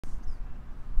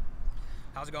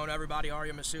How's it going, everybody?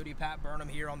 Ariya Massoudi, Pat Burnham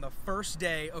here on the first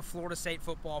day of Florida State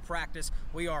football practice.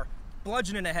 We are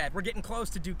bludgeoning ahead. We're getting close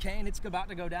to Duquesne. It's about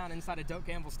to go down inside of Doak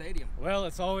Campbell Stadium. Well,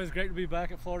 it's always great to be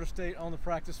back at Florida State on the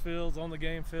practice fields, on the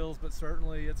game fields, but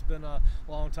certainly it's been a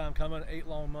long time coming, 8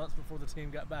 long months before the team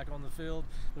got back on the field.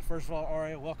 But first of all,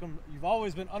 Ariya, welcome. You've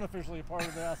always been unofficially a part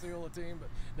of the Osceola team, but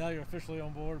now you're officially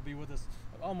on board to be with us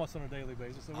almost on a daily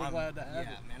basis, so we're glad to have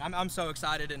you. Yeah, man, I'm so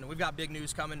excited, and we've got big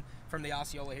news coming from the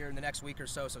Osceola here in the next week or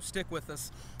so stick with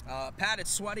us. Pat,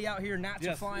 it's sweaty out here, gnats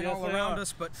are flying all around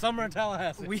us, but summer in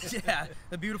Tallahassee. Yeah,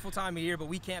 the beautiful time of year, but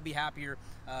we can't be happier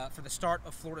for the start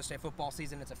of Florida State football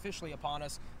season. It's officially upon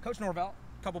us. Coach Norvell,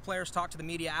 a couple players talked to the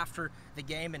media after the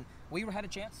game, and we had a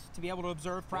chance to be able to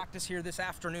observe practice here this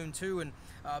afternoon too. And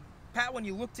Pat, when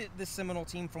you looked at this Seminole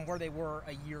team from where they were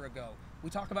a year ago, we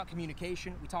talk about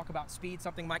communication, we talk about speed.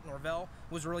 Something Mike Norvell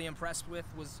was really impressed with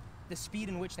was the speed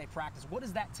in which they practice. What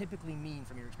does that typically mean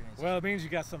from your experience? Well, it means you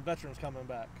got some veterans coming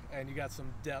back, and you got some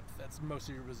depth at most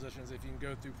of your positions. If you can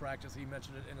go through practice, he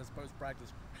mentioned it in his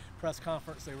post-practice press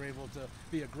conference, they were able to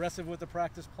be aggressive with the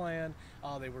practice plan.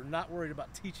 They were not worried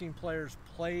about teaching players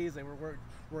plays. They were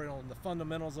worried on the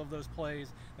fundamentals of those plays.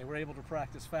 They were able to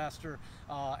practice faster,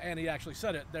 and he actually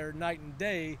said it, they're night and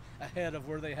day ahead of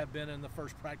where they have been in the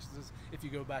first practices if you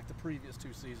go back the previous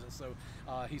 2 seasons. So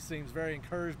he seems very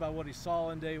encouraged by what he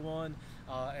saw in day one,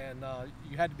 and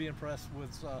you had to be impressed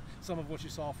with some of what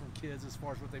you saw from kids as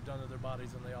far as what they've done to their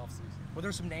bodies in the offseason. Were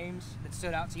there some names that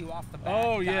stood out to you off the bat?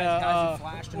 Oh, guys who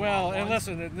flashed well, and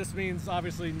listen, this means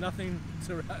obviously nothing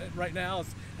to right now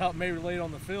is how it may relate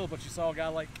on the field, but you saw a guy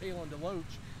like Kalen DeLoach,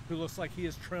 who looks like he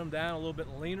is trimmed down a little bit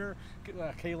leaner.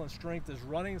 Kalen's strength is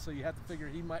running, so you have to figure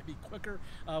he might be quicker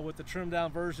with the trimmed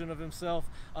down version of himself.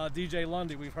 DJ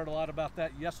Lundy, we've heard a lot about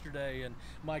that yesterday, and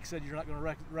Mike said you're not going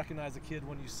to recognize a kid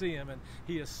when you see him, and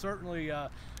he is certainly,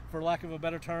 for lack of a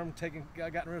better term,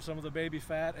 gotten rid of some of the baby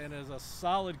fat and is a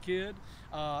solid kid.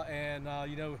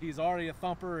 You know, he's already a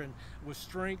thumper, and with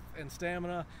strength and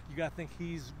stamina, you got to think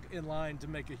he's in line to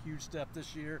make a huge step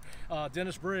this year.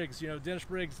 Dennis Briggs, you know, Dennis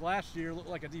Briggs last year looked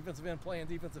like a defensive end playing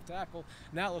defensive tackle.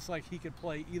 Now it looks like he could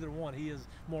play either one. He is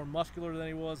more muscular than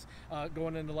he was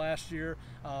going into last year.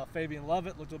 Fabian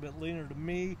Lovett looked a little bit leaner to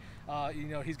me. You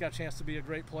know, he's got a chance to be a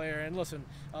great player. And listen,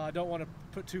 I don't want to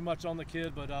put too much on the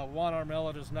kid, but Juan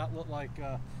Armella does not look like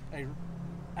a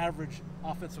average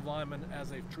offensive lineman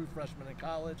as a true freshman in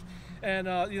college. And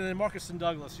you know, Marcuston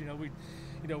Douglas, you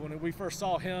know, when we first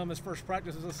saw him, his first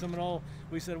practice as a Seminole,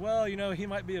 we said, well, you know, he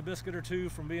might be a biscuit or two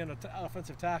from being an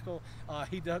offensive tackle.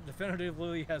 He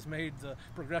definitively has made the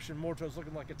progression more towards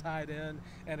looking like a tight end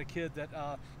and a kid that,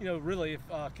 you know, really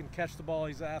can catch the ball.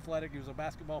 He's athletic. He was a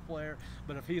basketball player.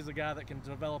 But if he's a guy that can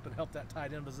develop and help that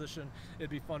tight end position, it'd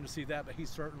be fun to see that. But he's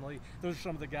certainly, those are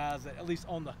some of the guys that, at least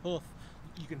on the hoof,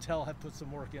 you can tell have put some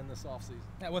work in this offseason.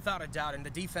 Yeah, without a doubt, and the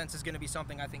defense is going to be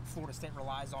something I think Florida State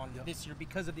relies on this year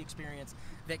because of the experience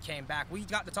that came back. We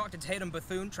got to talk to Tatum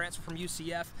Bethune, transfer from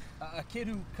UCF, a kid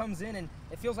who comes in and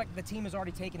it feels like the team has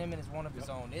already taken him in as one of his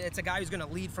own. It's a guy who's going to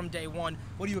lead from day one.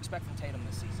 What do you expect from Tatum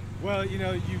this season? Well, you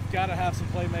know, you've got to have some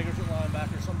playmakers at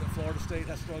linebacker, something that Florida State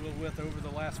has struggled with over the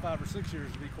last 5 or 6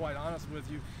 years, to be quite honest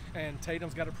with you. And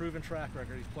Tatum's got a proven track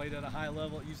record. He's played at a high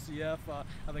level at UCF.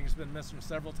 I think it's been mentioned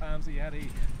several times. He had a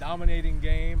dominating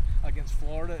game against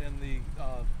Florida in the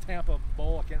Tampa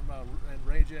Bowl. I can't remember, and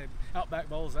Range Outback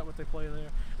Bowl. Is that what they play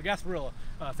there? The Gasparilla.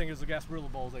 I think it was the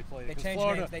Gasparilla Bowl they played. They changed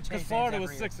names. Because Florida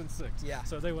was 6-6. Yeah.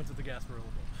 So they went to the Gasparilla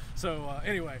Bowl. So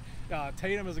anyway,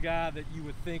 Tatum is a guy that you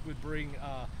would think would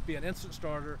be an instant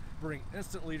starter, bring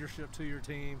instant leadership to your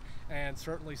team, and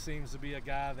certainly seems to be a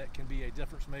guy that can be a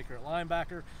difference maker at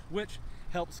linebacker, which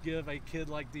helps give a kid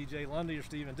like DJ Lundy or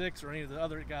Steven Dix or any of the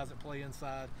other guys that play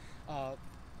inside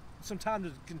some time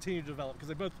to continue to develop, because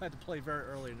they both had to play very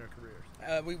early in their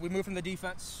careers. We move from the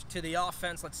defense to the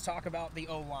offense. Let's talk about the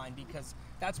O-line, because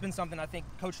that's been something I think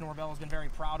Coach Norvell has been very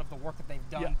proud of, the work that they've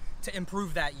done to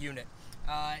improve that unit.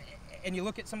 And you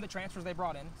look at some of the transfers they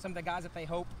brought in, some of the guys that they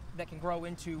hope that can grow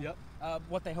into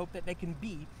what they hope that they can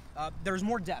be. There's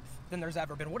more depth than there's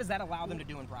ever been. What does that allow them to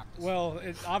do in practice? Well,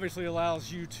 it obviously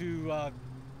allows you to,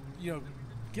 you know,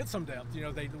 get some depth. You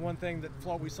know, the one thing that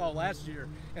we saw last year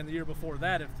and the year before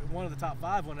that, if one of the top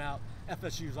 5 went out,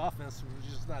 FSU's offense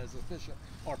was just not as efficient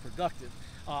or productive.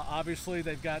 Obviously,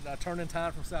 they've got Turnin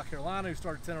Time from South Carolina, who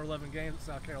started 10 or 11 games at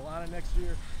South Carolina next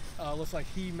year. Looks like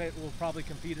he will probably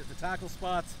compete at the tackle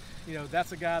spots. You know,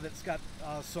 that's a guy that's got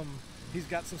he's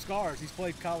got some scars. He's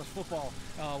played college football.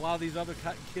 A lot of these other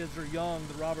kids are young,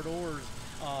 the Robert Orrs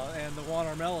and the Juan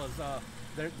Armellas.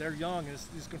 they're young, and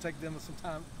it's going to take them some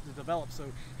time to develop. So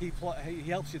he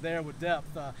helps you there with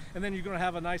depth. And then you're going to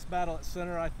have a nice battle at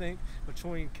center, I think,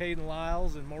 between Caden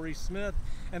Lyles and Maurice Smith.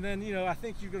 And then, I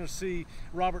think you're going to see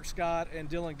Robert Scott and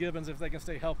Dylan Gibbons, if they can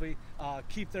stay healthy,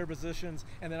 keep their positions.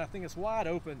 And then I think it's wide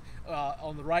open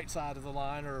on the right side of the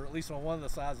line, or at least on one of the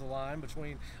sides of the line,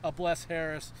 between a Bless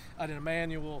Harris, an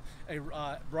Emmanuel,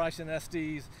 a Bryson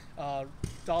Estes,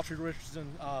 Daltrey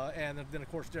Richardson, and then of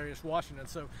course Darius Washington.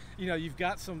 So you've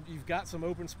got some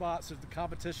open spots. So the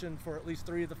competition for at least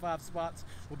 3 of the 5 spots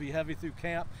will be heavy through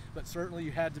camp. But certainly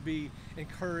you had to be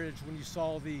encouraged when you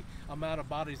saw the amount of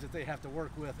bodies that they have to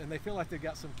work with, and they feel like they've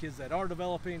got some kids that are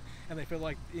developing, and they feel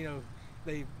like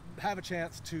they have a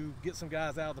chance to get some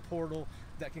guys out of the portal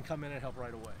that can come in and help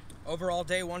right away. Overall,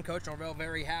 day one, Coach Norvell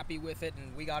very happy with it,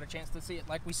 and we got a chance to see it,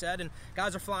 like we said, and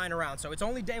guys are flying around. So it's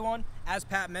only day one, as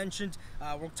Pat mentioned.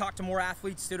 We'll talk to more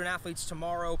athletes, student athletes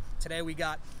tomorrow. Today we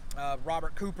got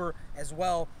Robert Cooper as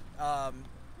well,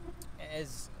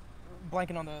 as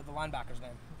blanking on the linebacker's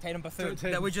name. Tatum Bethune,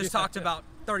 that we just talked about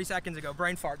 30 seconds ago.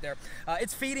 Brain fart there.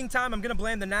 It's feeding time. I'm going to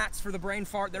blame the Nats for the brain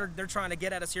fart. They're trying to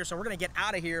get at us here, so we're going to get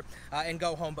out of here and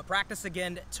go home. But practice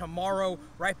again tomorrow,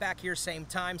 right back here, same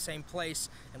time, same place,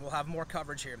 and we'll have more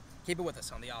coverage here. Keep it with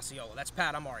us on the Osceola. That's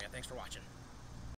Pat. I'm Ariya. Thanks for watching.